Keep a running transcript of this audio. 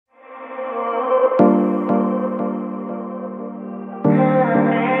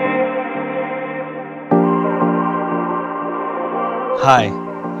Hi,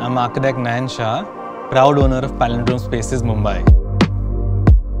 I'm architect Nayan Shah, proud owner of Palindrome Spaces, Mumbai.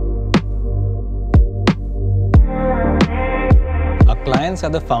 Our clients are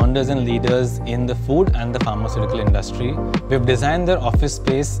the founders and leaders in the food and the pharmaceutical industry. We've designed their office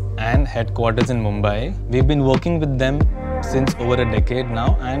space and headquarters in Mumbai. We've been working with them since over a decade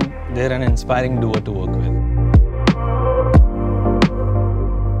now, and they're an inspiring duo to work with.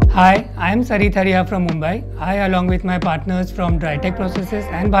 Hi, I am Sarit Haria from Mumbai. I, along with my partners from Drytech Processes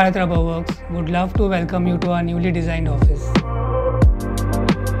and Bharat Rubber Works, would love to welcome you to our newly designed office.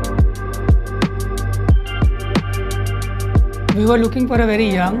 We were looking for a very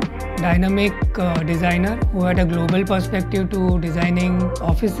young, dynamic designer who had a global perspective to designing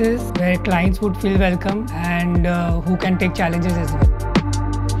offices where clients would feel welcome and who can take challenges as well.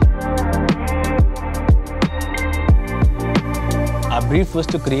 Our brief was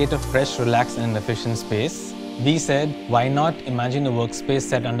to create a fresh, relaxed and efficient space. We said, why not imagine a workspace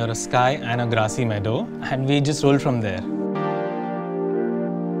set under a sky and a grassy meadow, and we just rolled from there.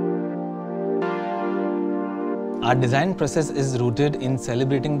 Our design process is rooted in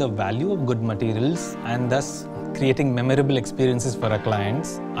celebrating the value of good materials and thus creating memorable experiences for our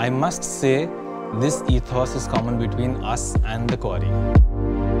clients. I must say, this ethos is common between us and the Quarry.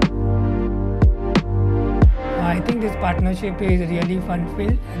 I think this partnership is really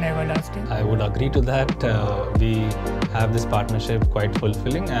fun-filled and everlasting. I would agree to that. We have this partnership quite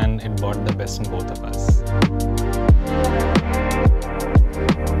fulfilling, and it brought the best in both of us.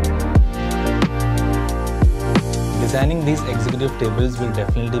 Designing these executive tables will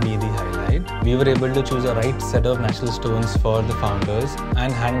definitely be the highlight. We were able to choose a right set of natural stones for the founders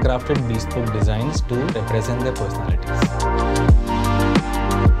and handcrafted bespoke designs to represent their personalities.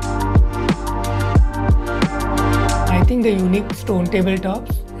 I think the unique stone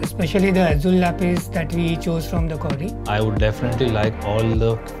tabletops, especially the azul lapis that we chose from the Quarry. I would definitely like all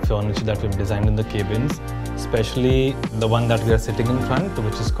the furniture that we've designed in the cabins, especially the one that we are sitting in front,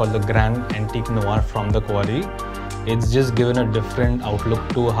 which is called the Grand Antique Noir from the Quarry. It's just given a different outlook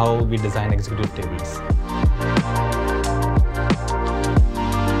to how we design executive tables.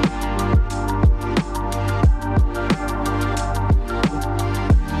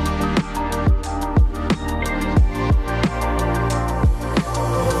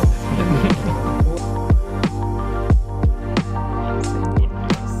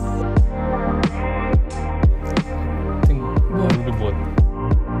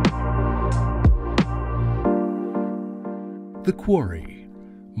 The Quarry,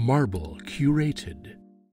 marble curated.